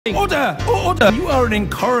Order! Order! You are an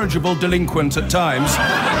incorrigible delinquent at times.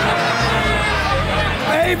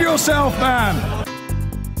 Behave yourself, man!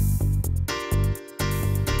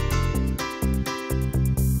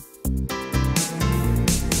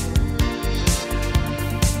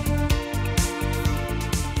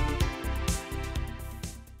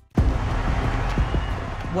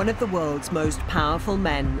 One of the world's most powerful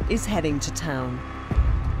men is heading to town.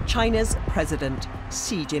 China's President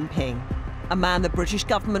Xi Jinping, a man the British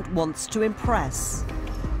government wants to impress.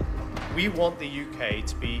 We want the UK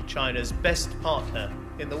to be China's best partner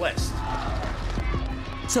in the West.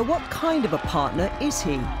 So what kind of a partner is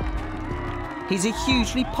he? He's a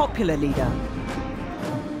hugely popular leader,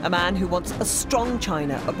 a man who wants a strong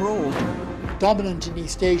China abroad. Dominant in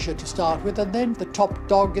East Asia to start with, and then the top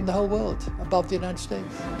dog in the whole world, above the United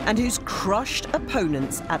States. And who's crushed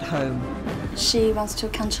opponents at home. She wants to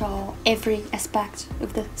control every aspect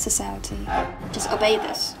of the society. Just obey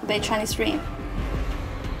this, obey Chinese dream.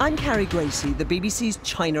 I'm Carrie Gracie, the BBC's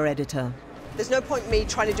China editor. There's no point in me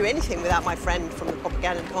trying to do anything without my friend from the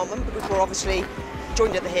propaganda department, because we're obviously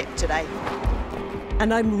joined at the hip today.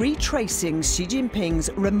 And I'm retracing Xi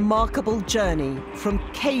Jinping's remarkable journey from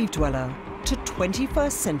cave dweller to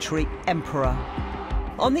 21st century emperor.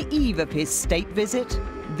 On the eve of his state visit,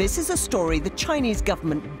 this is a story the Chinese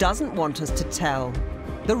government doesn't want us to tell.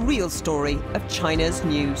 The real story of China's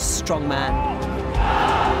new strongman.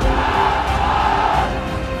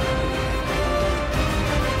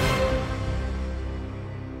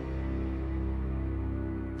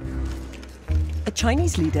 A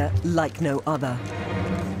Chinese leader like no other.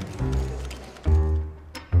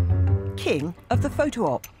 King of the photo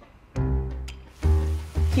op.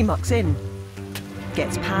 He mucks in,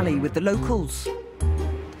 gets pally with the locals,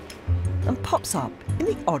 and pops up in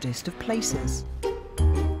the oddest of places.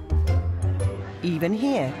 Even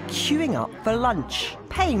here, queuing up for lunch,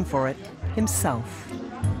 paying for it himself.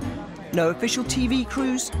 No official TV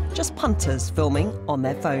crews, just punters filming on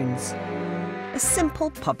their phones. A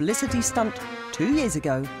simple publicity stunt 2 years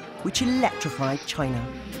ago, which electrified China.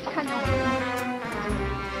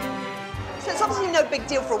 So it's obviously no big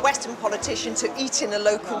deal for a Western politician to eat in a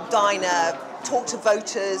local diner, talk to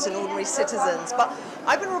voters and ordinary citizens, but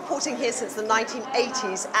I've been reporting here since the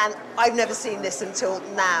 1980s and I've never seen this until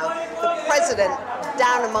now. The president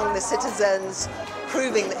down among the citizens,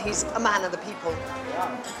 proving that he's a man of the people.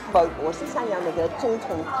 Vote, well,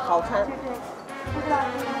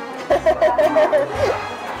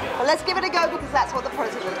 let's give it a go because that's what the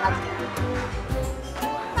president has.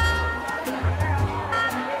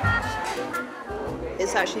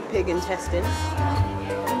 It's actually pig intestine.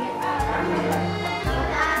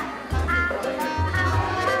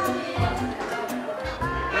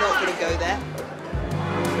 Not going to go there.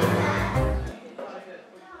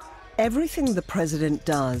 Everything the president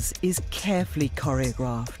does is carefully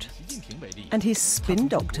choreographed. And his spin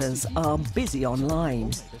doctors are busy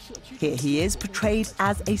online. Here he is, portrayed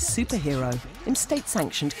as a superhero in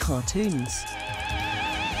state-sanctioned cartoons.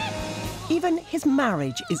 Even his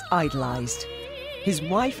marriage is idolized. His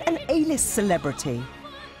wife an A-list celebrity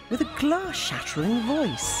with a glass-shattering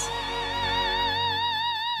voice.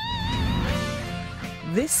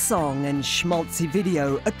 This song and schmaltzy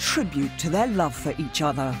video a tribute to their love for each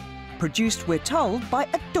other. Produced, we're told, by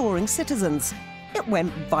adoring citizens. It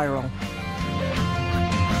went viral.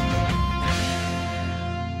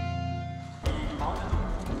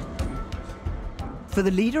 For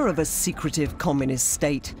the leader of a secretive communist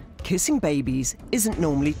state, kissing babies isn't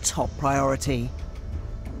normally top priority.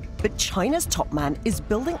 But China's top man is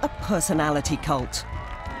building a personality cult.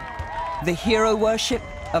 The hero worship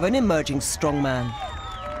of an emerging strongman.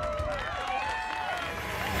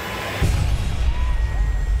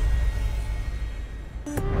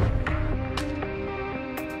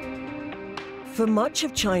 For much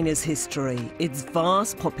of China's history, its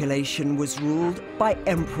vast population was ruled by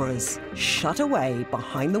emperors, shut away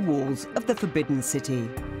behind the walls of the Forbidden City.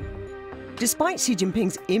 Despite Xi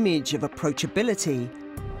Jinping's image of approachability,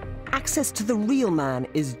 access to the real man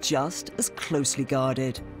is just as closely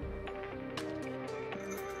guarded.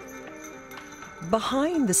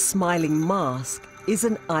 Behind the smiling mask is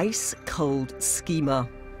an ice-cold schemer.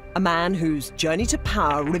 A man whose journey to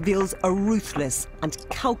power reveals a ruthless and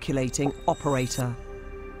calculating operator.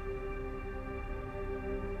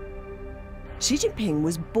 Xi Jinping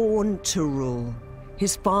was born to rule.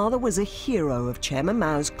 His father was a hero of Chairman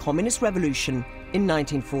Mao's Communist Revolution in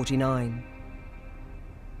 1949.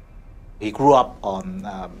 He grew up on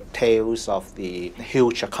tales of the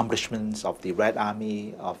huge accomplishments of the Red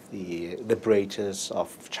Army, of the liberators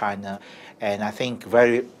of China, and I think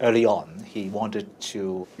very early on he wanted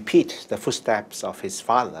to repeat the footsteps of his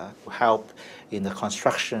father, who helped in the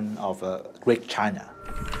construction of a great China.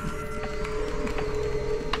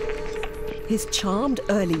 His charmed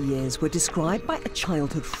early years were described by a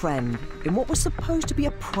childhood friend in what was supposed to be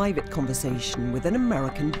a private conversation with an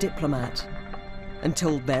American diplomat,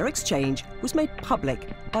 until their exchange was made public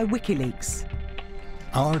by WikiLeaks.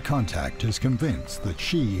 Our contact is convinced that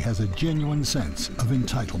Xi has a genuine sense of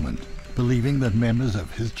entitlement, believing that members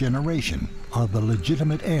of his generation are the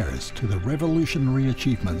legitimate heirs to the revolutionary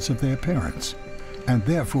achievements of their parents, and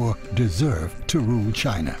therefore deserve to rule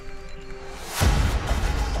China.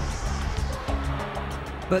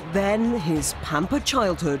 But then his pampered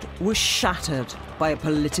childhood was shattered by a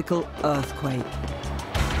political earthquake.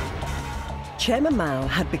 Chairman Mao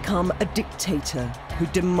had become a dictator who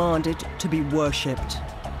demanded to be worshipped.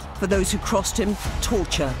 For those who crossed him,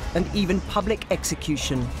 torture and even public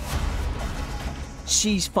execution.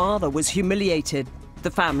 Xi's father was humiliated,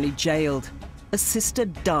 the family jailed, a sister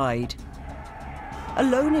died.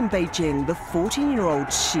 Alone in Beijing, the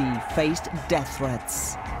 14-year-old Xi faced death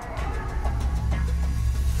threats.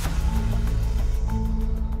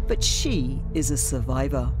 But Xi is a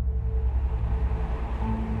survivor.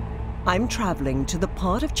 I'm traveling to the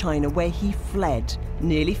part of China where he fled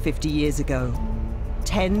nearly 50 years ago.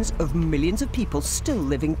 Tens of millions of people still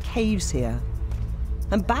live in caves here.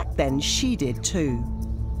 And back then, Xi did too.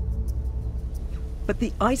 But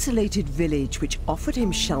the isolated village which offered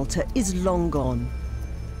him shelter is long gone.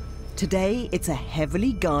 Today, it's a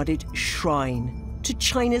heavily guarded shrine to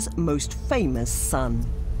China's most famous son.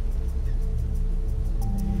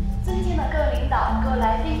 尊敬的各领导、各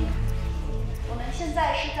来宾，我们现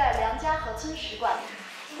在是在梁家河村使馆。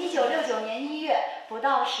1969年1月，不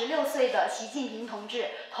到16岁的习近平同志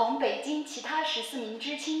同北京其他14名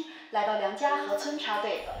知青来到梁家河村插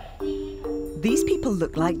队。These people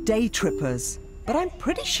look like day trippers, but I'm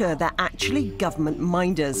pretty sure they're actually government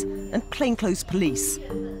minders and plainclothes police,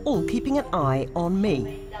 all keeping an eye on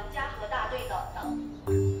me.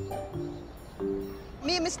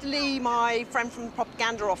 Me and Mr. Lee, my friend from the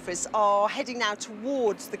propaganda office, are heading now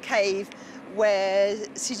towards the cave where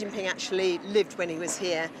Xi Jinping actually lived when he was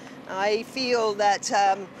here. I feel that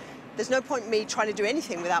there's no point in me trying to do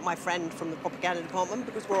anything without my friend from the propaganda department,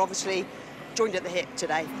 because we're obviously joined at the hip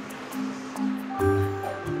today.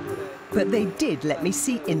 But they did let me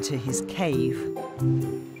see into his cave.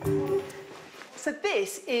 So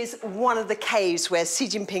this is one of the caves where Xi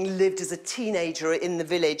Jinping lived as a teenager in the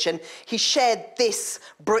village, and he shared this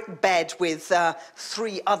brick bed with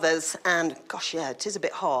 3 others, and gosh, yeah, it is a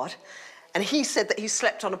bit hard. And he said that he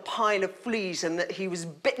slept on a pile of fleas and that he was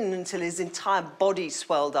bitten until his entire body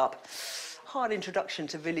swelled up. Hard introduction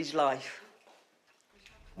to village life.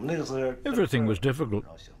 Everything was difficult.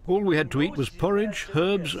 All we had to eat was porridge,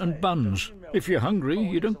 herbs and buns. If you're hungry,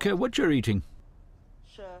 you don't care what you're eating.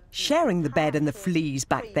 Sharing the bed and the fleas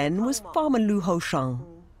back then was Farmer Lu Hoshang.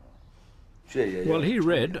 While he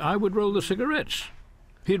read, I would roll the cigarettes.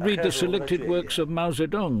 He'd read the selected works of Mao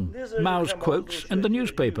Zedong, Mao's quotes and the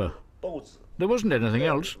newspaper. There wasn't anything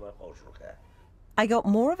else. I got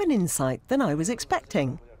more of an insight than I was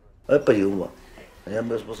expecting.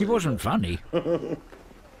 He wasn't funny.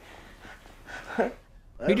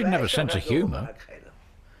 He didn't have a sense of humour.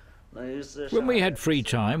 When we had free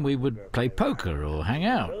time, we would play poker or hang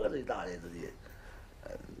out.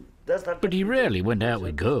 But he rarely went out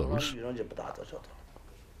with girls.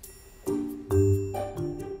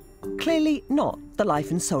 Clearly not the life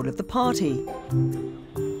and soul of the party.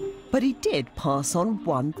 But he did pass on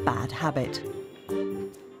one bad habit.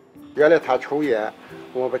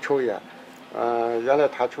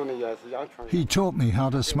 He taught me how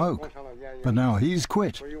to smoke, but now he's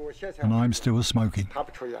quit, and I'm still smoking.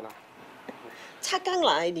 他刚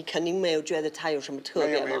来，你肯定没有觉得他有什么特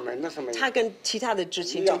别吗？他跟其他的知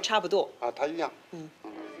青就差不多。他一样。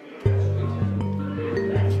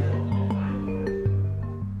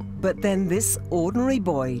But then this ordinary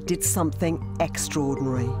boy did something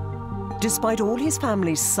extraordinary. Despite all his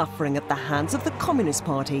family's suffering at the hands of the Communist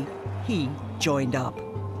Party, he joined up.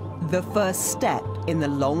 The first step in the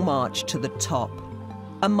long march to the top.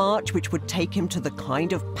 A march which would take him to the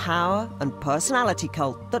kind of power and personality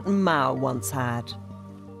cult that Mao once had.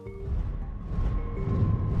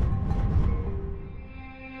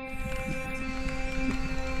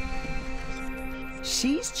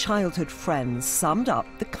 Xi's childhood friends summed up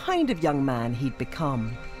the kind of young man he'd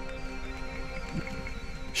become.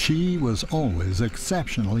 Xi was always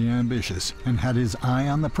exceptionally ambitious and had his eye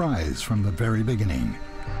on the prize from the very beginning.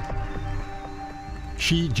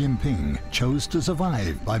 Xi Jinping chose to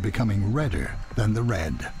survive by becoming redder than the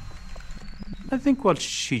red. I think what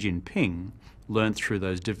Xi Jinping learned through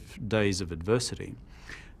those days of adversity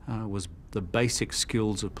was the basic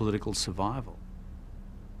skills of political survival.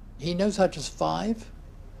 He knows how to survive,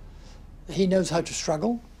 he knows how to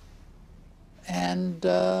struggle, and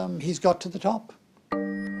he's got to the top.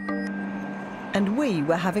 And we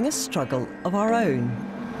were having a struggle of our own.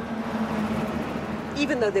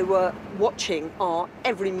 Even though they were watching our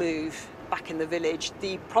every move back in the village,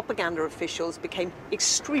 the propaganda officials became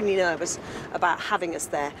extremely nervous about having us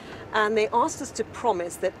there. And they asked us to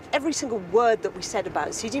promise that every single word that we said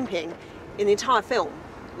about Xi Jinping in the entire film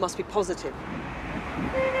must be positive.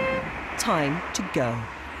 Time to go.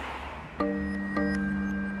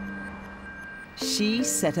 Xi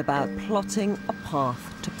set about plotting a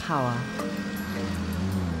path to power.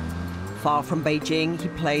 Far from Beijing, he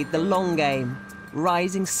played the long game,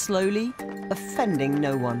 rising slowly, offending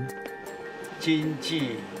no one.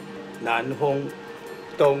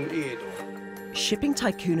 Shipping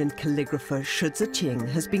tycoon and calligrapher Shi Ziqing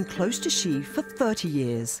has been close to Xi for 30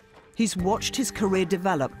 years. He's watched his career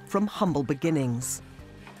develop from humble beginnings.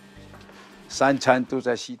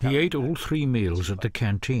 He ate all 3 meals at the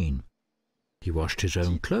canteen. He washed his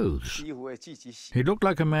own clothes. He looked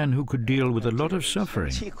like a man who could deal with a lot of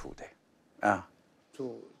suffering.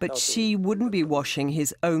 But Xi wouldn't be washing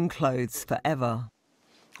his own clothes forever.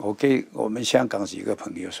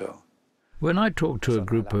 When I talked to a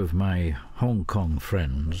group of my Hong Kong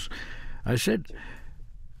friends, I said,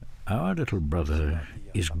 our little brother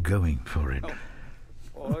is going for it.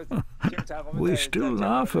 We still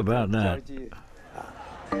laugh about that.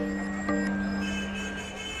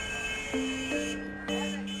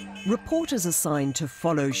 Reporters assigned to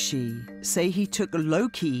follow Xi say he took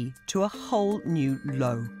low-key to a whole new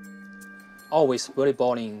low. Always very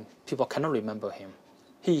boring. People cannot remember him.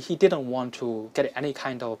 He didn't want to get any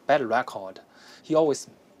kind of bad record. He always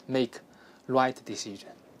make right decision.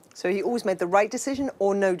 So he always made the right decision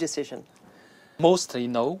or no decision? Mostly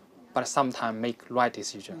no, but sometimes make right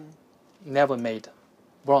decision. Never made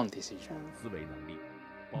wrong decision.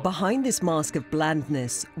 Behind this mask of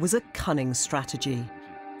blandness was a cunning strategy.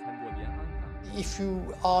 If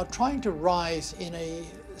you are trying to rise in a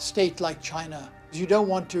state like China, you don't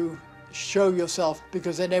want to show yourself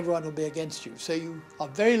because then everyone will be against you. So you are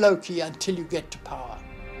very low-key until you get to power.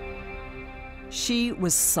 Xi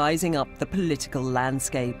was sizing up the political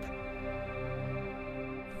landscape.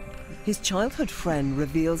 His childhood friend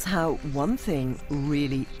reveals how one thing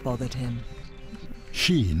really bothered him.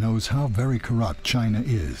 Xi knows how very corrupt China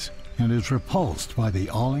is and is repulsed by the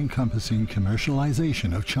all-encompassing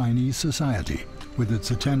commercialization of Chinese society, with its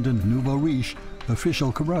attendant nouveau riche,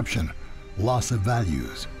 official corruption, loss of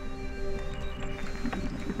values.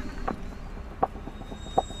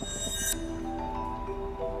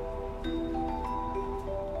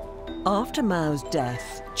 After Mao's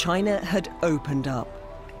death, China had opened up.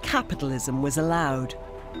 Capitalism was allowed.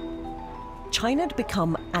 China had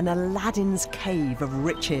become an Aladdin's cave of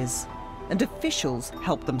riches, and officials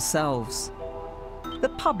helped themselves.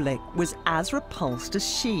 The public was as repulsed as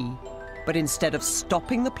Xi, but instead of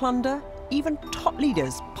stopping the plunder, even top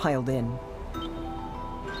leaders piled in.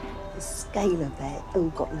 The scale of their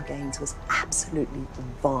ill-gotten gains was absolutely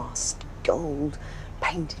vast. Gold,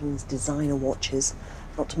 paintings, designer watches,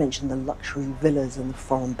 not to mention the luxury villas and the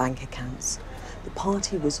foreign bank accounts. The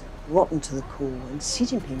party was rotten to the core, and Xi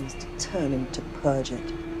Jinping was determined to purge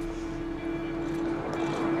it.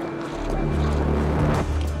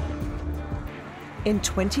 In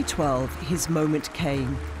 2012, his moment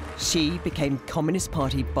came. Xi became Communist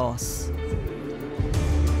Party boss.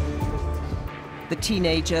 The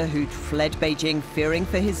teenager who'd fled Beijing fearing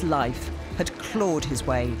for his life had clawed his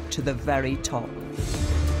way to the very top.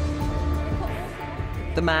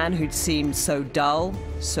 The man who'd seemed so dull,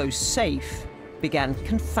 so safe, began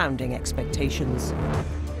confounding expectations.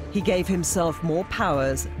 He gave himself more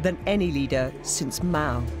powers than any leader since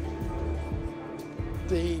Mao.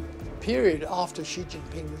 The period after Xi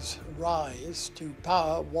Jinping's rise to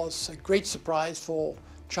power was a great surprise for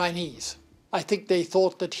Chinese. I think they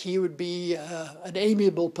thought that he would be an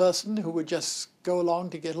amiable person who would just go along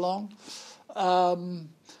to get along.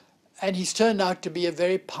 And he's turned out to be a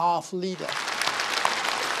very powerful leader.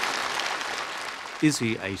 Is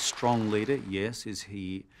he a strong leader? Yes. Is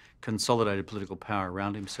he consolidated political power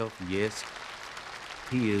around himself? Yes.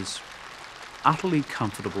 He is utterly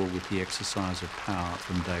comfortable with the exercise of power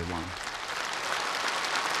from day one.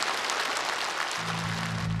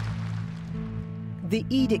 The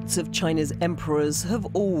edicts of China's emperors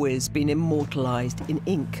have always been immortalized in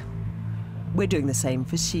ink. We're doing the same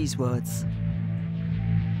for Xi's words.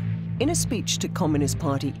 In a speech to Communist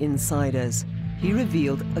Party insiders, he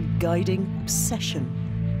revealed a guiding obsession.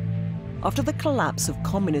 After the collapse of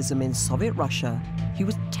communism in Soviet Russia, he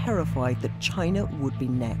was terrified that China would be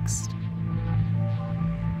next.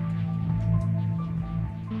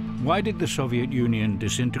 Why did the Soviet Union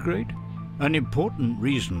disintegrate? An important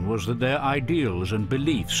reason was that their ideals and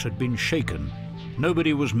beliefs had been shaken.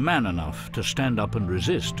 Nobody was man enough to stand up and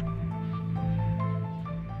resist.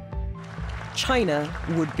 China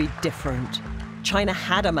would be different. China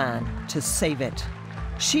had a man to save it.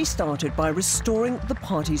 Xi started by restoring the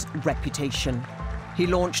party's reputation. He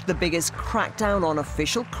launched the biggest crackdown on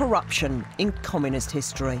official corruption in communist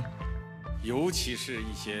history.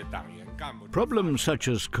 Problems such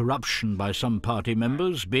as corruption by some party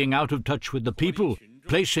members, being out of touch with the people,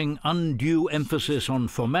 placing undue emphasis on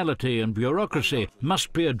formality and bureaucracy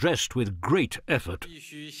must be addressed with great effort.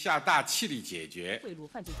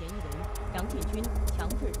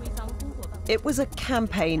 It was a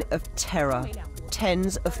campaign of terror.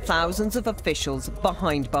 Tens of thousands of officials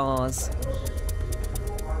behind bars.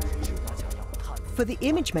 For the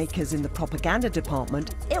image makers in the propaganda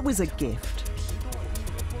department, it was a gift.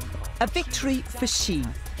 A victory for Xi,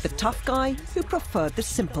 the tough guy who preferred the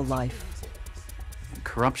simple life.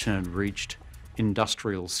 Corruption had reached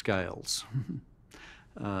industrial scales.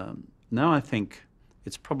 Now I think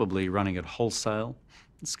it's probably running at wholesale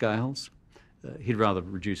scales. He'd rather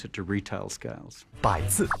reduce it to retail scales.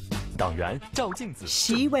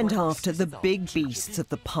 Xi went after the big beasts of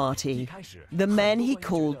the party, the men he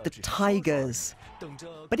called the tigers.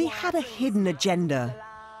 But he had a hidden agenda,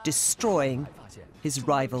 destroying his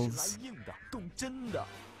rivals.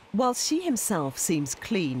 While Xi himself seems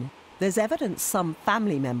clean, there's evidence some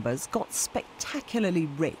family members got spectacularly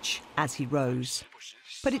rich as he rose.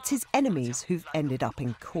 But it's his enemies who've ended up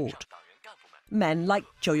in court. Men like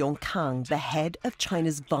Zhou Yongkang, the head of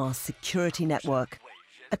China's vast security network,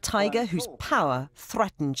 a tiger whose power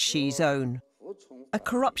threatened Xi's own. A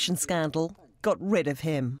corruption scandal got rid of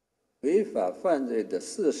him.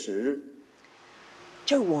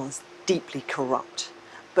 Zhou was deeply corrupt,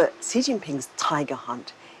 but Xi Jinping's tiger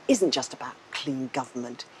hunt isn't just about clean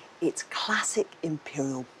government. It's classic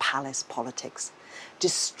imperial palace politics.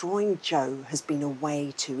 Destroying Zhou has been a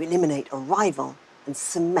way to eliminate a rival and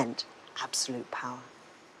cement absolute power.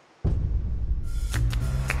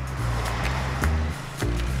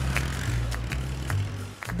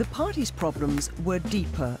 The party's problems were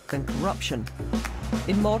deeper than corruption.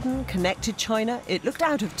 In modern, connected China, it looked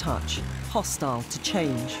out of touch, hostile to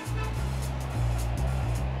change.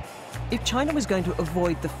 If China was going to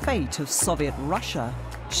avoid the fate of Soviet Russia,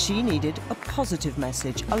 Xi needed a positive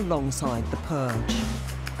message alongside the purge.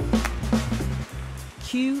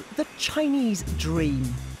 Cue the Chinese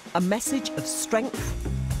dream, a message of strength,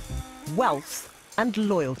 wealth, and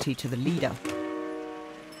loyalty to the leader.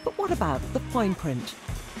 But what about the fine print?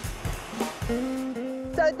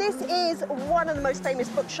 So this is one of the most famous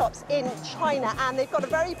bookshops in China, and they've got a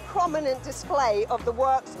very prominent display of the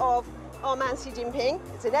works of our man Xi Jinping.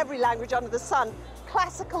 It's in every language under the sun.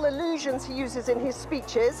 Classical allusions he uses in his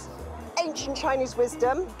speeches, ancient Chinese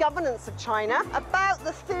wisdom, governance of China, about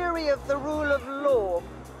the theory of the rule of law.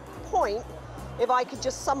 Point, if I could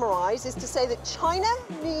just summarize, is to say that China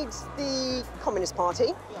needs the Communist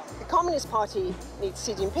Party, the Communist Party needs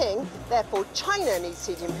Xi Jinping, therefore China needs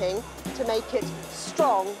Xi Jinping to make it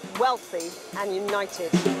strong, wealthy, and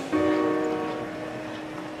united.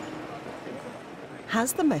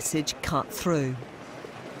 Has the message cut through?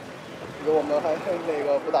 我们还那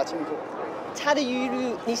个不大清楚。他的语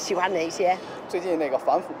录你喜欢哪些？最近那个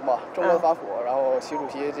反腐嘛，中国反腐，然后习主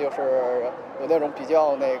席就是有那种比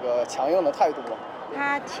较那个强硬的态度嘛。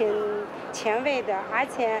他挺前卫的，而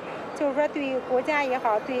且就是说对国家也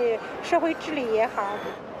好，对社会治理也好。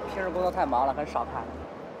平时工作太忙了，很少看。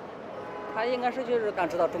他应该是就是刚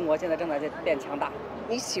知道中国现在正在变强大。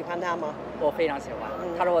你喜欢他吗？我非常喜欢，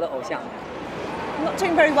他是我的偶像。I'm not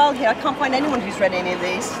doing very well here. I can't find anyone who's read any of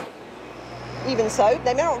these. Even so,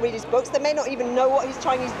 they may not read his books, they may not even know what his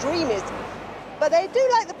Chinese dream is. But they do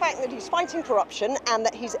like the fact that he's fighting corruption and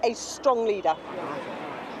that he's a strong leader.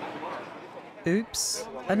 Oops,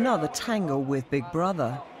 another tangle with Big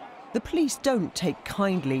Brother. The police don't take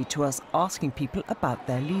kindly to us asking people about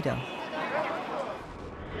their leader.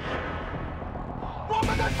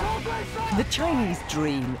 The Chinese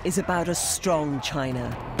dream is about a strong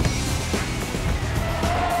China.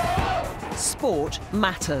 Sport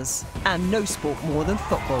matters, and no sport more than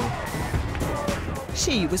football.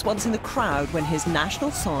 Xi was once in the crowd when his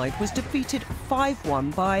national side was defeated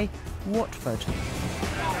 5-1 by Watford.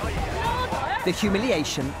 The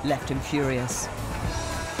humiliation left him furious.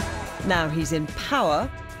 Now he's in power,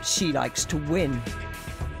 Xi likes to win.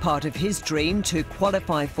 Part of his dream to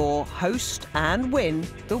qualify for, host and win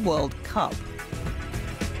the World Cup.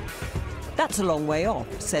 That's a long way off,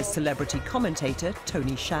 says celebrity commentator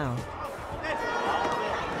Tony Shao.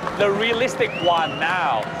 The realistic one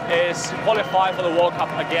now is qualify for the World Cup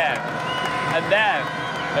again. And then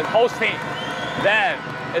hosting, then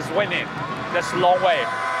is winning. That's a long way.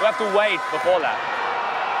 We have to wait before that.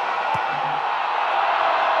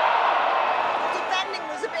 Defending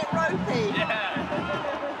was a bit ropey. Yeah.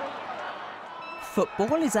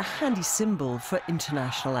 Football is a handy symbol for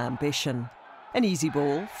international ambition. An easy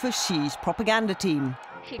ball for Xi's propaganda team.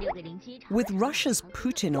 With Russia's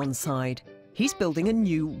Putin on side, he's building a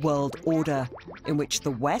new world order in which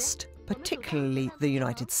the West, particularly the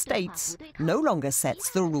United States, no longer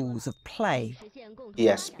sets the rules of play. He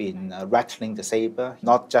has been rattling the saber,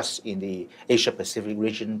 not just in the Asia-Pacific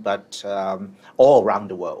region, but all around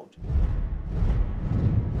the world.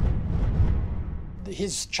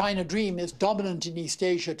 His China dream is dominant in East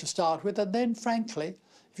Asia to start with, and then, frankly,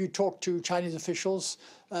 if you talk to Chinese officials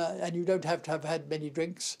and you don't have to have had many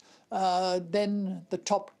drinks, then the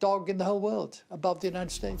top dog in the whole world, above the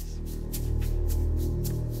United States.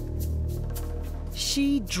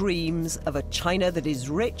 Xi dreams of a China that is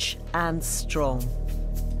rich and strong.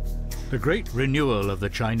 The great renewal of the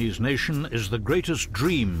Chinese nation is the greatest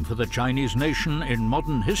dream for the Chinese nation in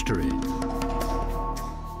modern history.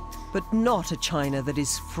 But not a China that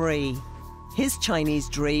is free. His Chinese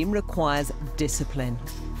dream requires discipline.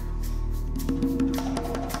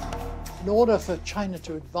 In order for China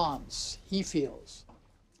to advance, he feels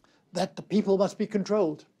that the people must be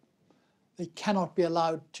controlled. They cannot be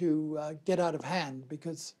allowed to get out of hand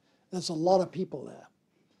because there's a lot of people there.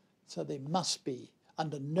 So they must be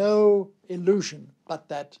under no illusion but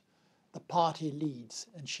that the party leads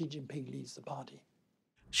and Xi Jinping leads the party.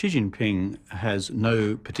 Xi Jinping has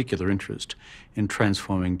no particular interest in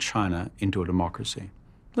transforming China into a democracy.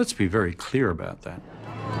 Let's be very clear about that.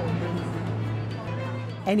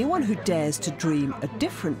 Anyone who dares to dream a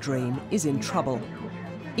different dream is in trouble.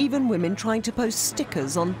 Even women trying to post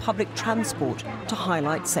stickers on public transport to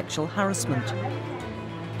highlight sexual harassment.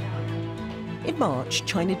 In March,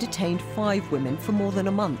 China detained 5 women for more than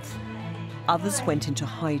a month. Others went into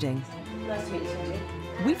hiding.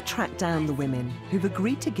 We've tracked down the women who've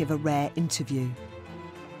agreed to give a rare interview.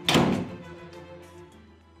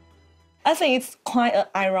 I think it's quite an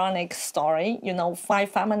ironic story. You know, 5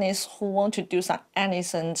 feminists who want to do some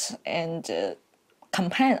innocent and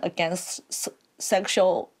campaign against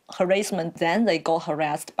sexual harassment, then they got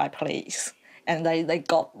harassed by police and they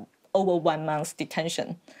got over 1 month's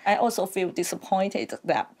detention. I also feel disappointed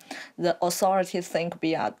that the authorities think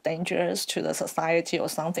we are dangerous to the society or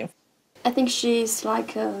something. I think she's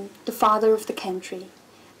like the father of the country.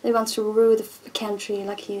 They want to rule the country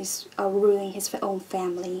like he's ruling his own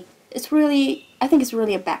family. It's really, I think it's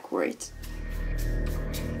really a backward.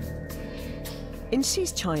 In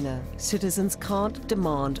Xi's China, citizens can't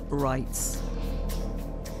demand rights.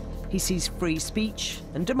 He sees free speech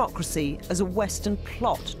and democracy as a Western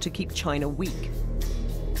plot to keep China weak.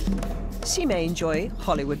 Xi may enjoy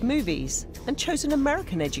Hollywood movies and chose an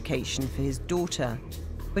American education for his daughter,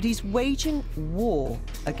 but he's waging war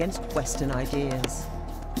against Western ideas.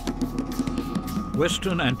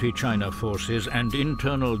 Western anti-China forces and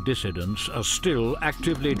internal dissidents are still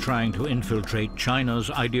actively trying to infiltrate China's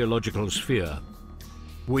ideological sphere.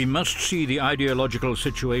 We must see the ideological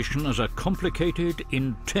situation as a complicated,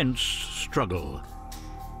 intense struggle.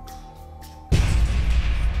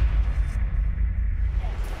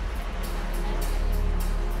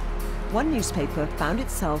 One newspaper found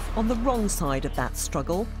itself on the wrong side of that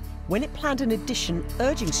struggle when it planned an edition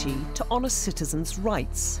urging Xi to honour citizens'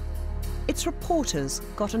 rights. Its reporters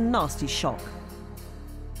got a nasty shock.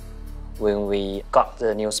 When we got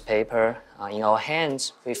the newspaper in our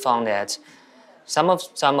hands, we found that some of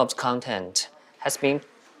the content has been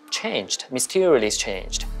changed, mysteriously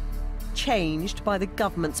changed. Changed by the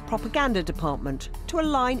government's propaganda department to a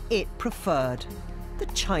line it preferred, the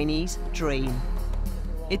Chinese dream.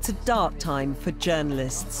 It's a dark time for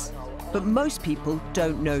journalists, but most people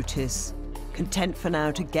don't notice, content for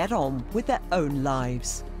now to get on with their own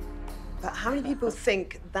lives. But how many people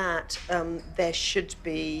think that there should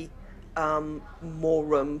be more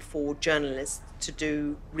room for journalists to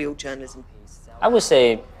do real journalism? I would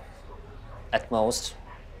say at most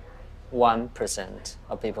 1%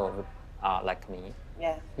 of people are like me.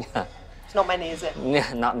 Yeah. It's not many, is it?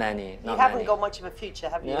 Not many. You haven't got much of a future,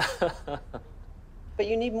 have you? But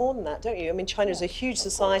you need more than that, don't you? I mean, China is a huge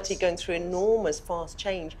society going through enormous fast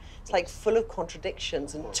change. It's like full of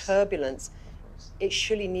contradictions and turbulence. It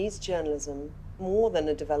surely needs journalism more than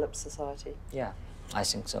a developed society. Yeah, I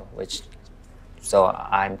think so. So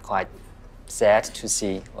I'm quite sad to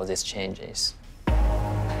see all these changes.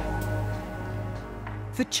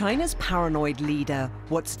 For China's paranoid leader,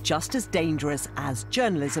 what's just as dangerous as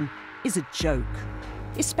journalism is a joke,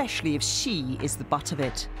 especially if she is the butt of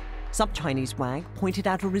it. Some Chinese wag pointed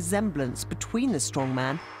out a resemblance between the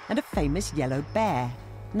strongman and a famous yellow bear.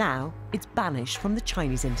 Now it's banished from the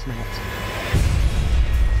Chinese internet.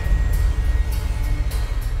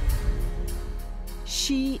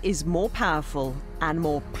 She is more powerful and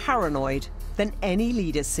more paranoid than any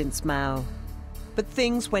leader since Mao. But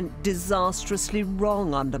things went disastrously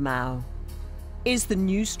wrong under Mao. Is the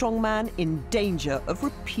new strongman in danger of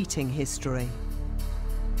repeating history?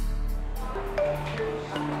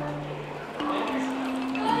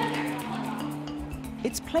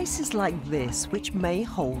 It's places like this which may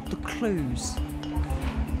hold the clues.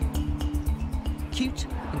 Cute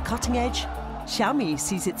and cutting edge, Xiaomi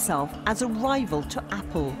sees itself as a rival to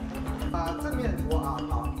Apple.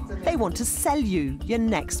 They want to sell you your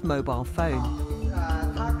next mobile phone.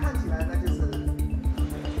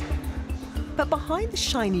 But behind the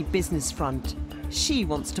shiny business front, she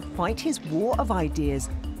wants to fight his war of ideas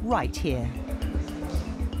right here.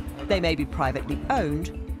 They may be privately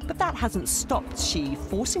owned, but that hasn't stopped Xi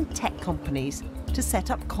forcing tech companies to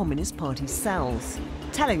set up Communist Party cells,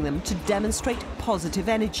 telling them to demonstrate positive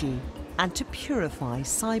energy and to purify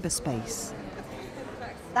cyberspace.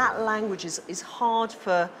 That language is hard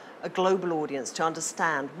for a global audience to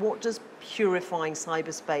understand. What does purifying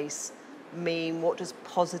cyberspace mean? What does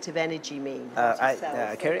positive energy mean?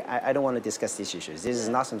 Carrie, I don't want to discuss these issues. This is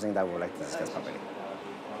not something that we would like to discuss publicly.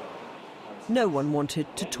 No one wanted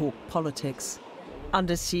to talk politics.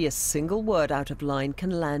 Under Xi, a single word out of line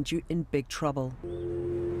can land you in big trouble.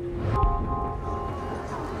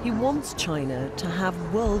 He wants China to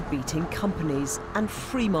have world-beating companies and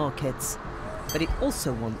free markets, but he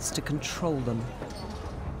also wants to control them.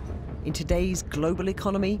 In today's global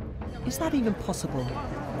economy, is that even possible?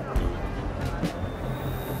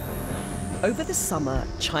 Over the summer,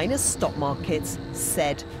 China's stock markets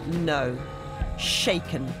said no,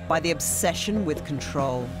 shaken by the obsession with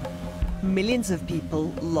control. Millions of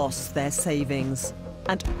people lost their savings,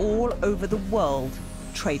 and all over the world,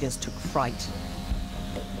 traders took fright.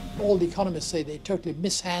 All the economists say they totally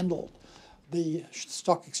mishandled the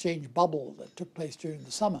stock exchange bubble that took place during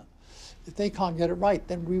the summer. If they can't get it right,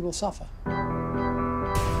 then we will suffer.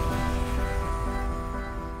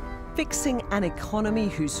 Fixing an economy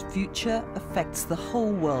whose future affects the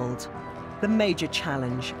whole world, the major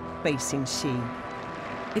challenge facing Xi.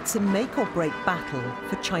 It's a make-or-break battle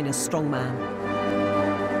for China's strongman.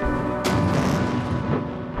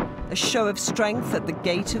 A show of strength at the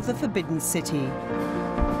gate of the Forbidden City.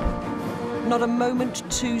 Not a moment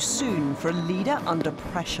too soon for a leader under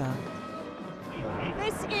pressure.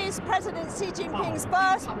 This is President Xi Jinping's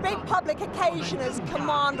first big public occasion as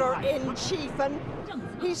Commander-in-Chief, and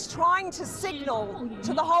he's trying to signal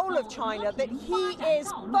to the whole of China that he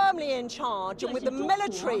is firmly in charge, and with the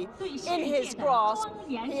military in his grasp,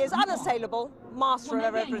 he is unassailable, master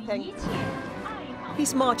of everything.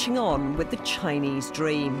 He's marching on with the Chinese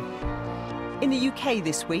dream. In the UK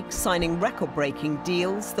this week, signing record-breaking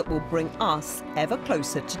deals that will bring us ever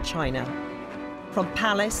closer to China. From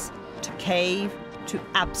palace to cave to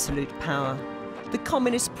absolute power, the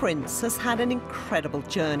Communist Prince has had an incredible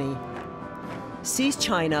journey. Xi's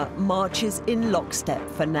China marches in lockstep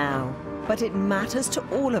for now, but it matters to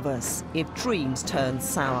all of us if dreams turn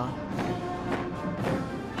sour.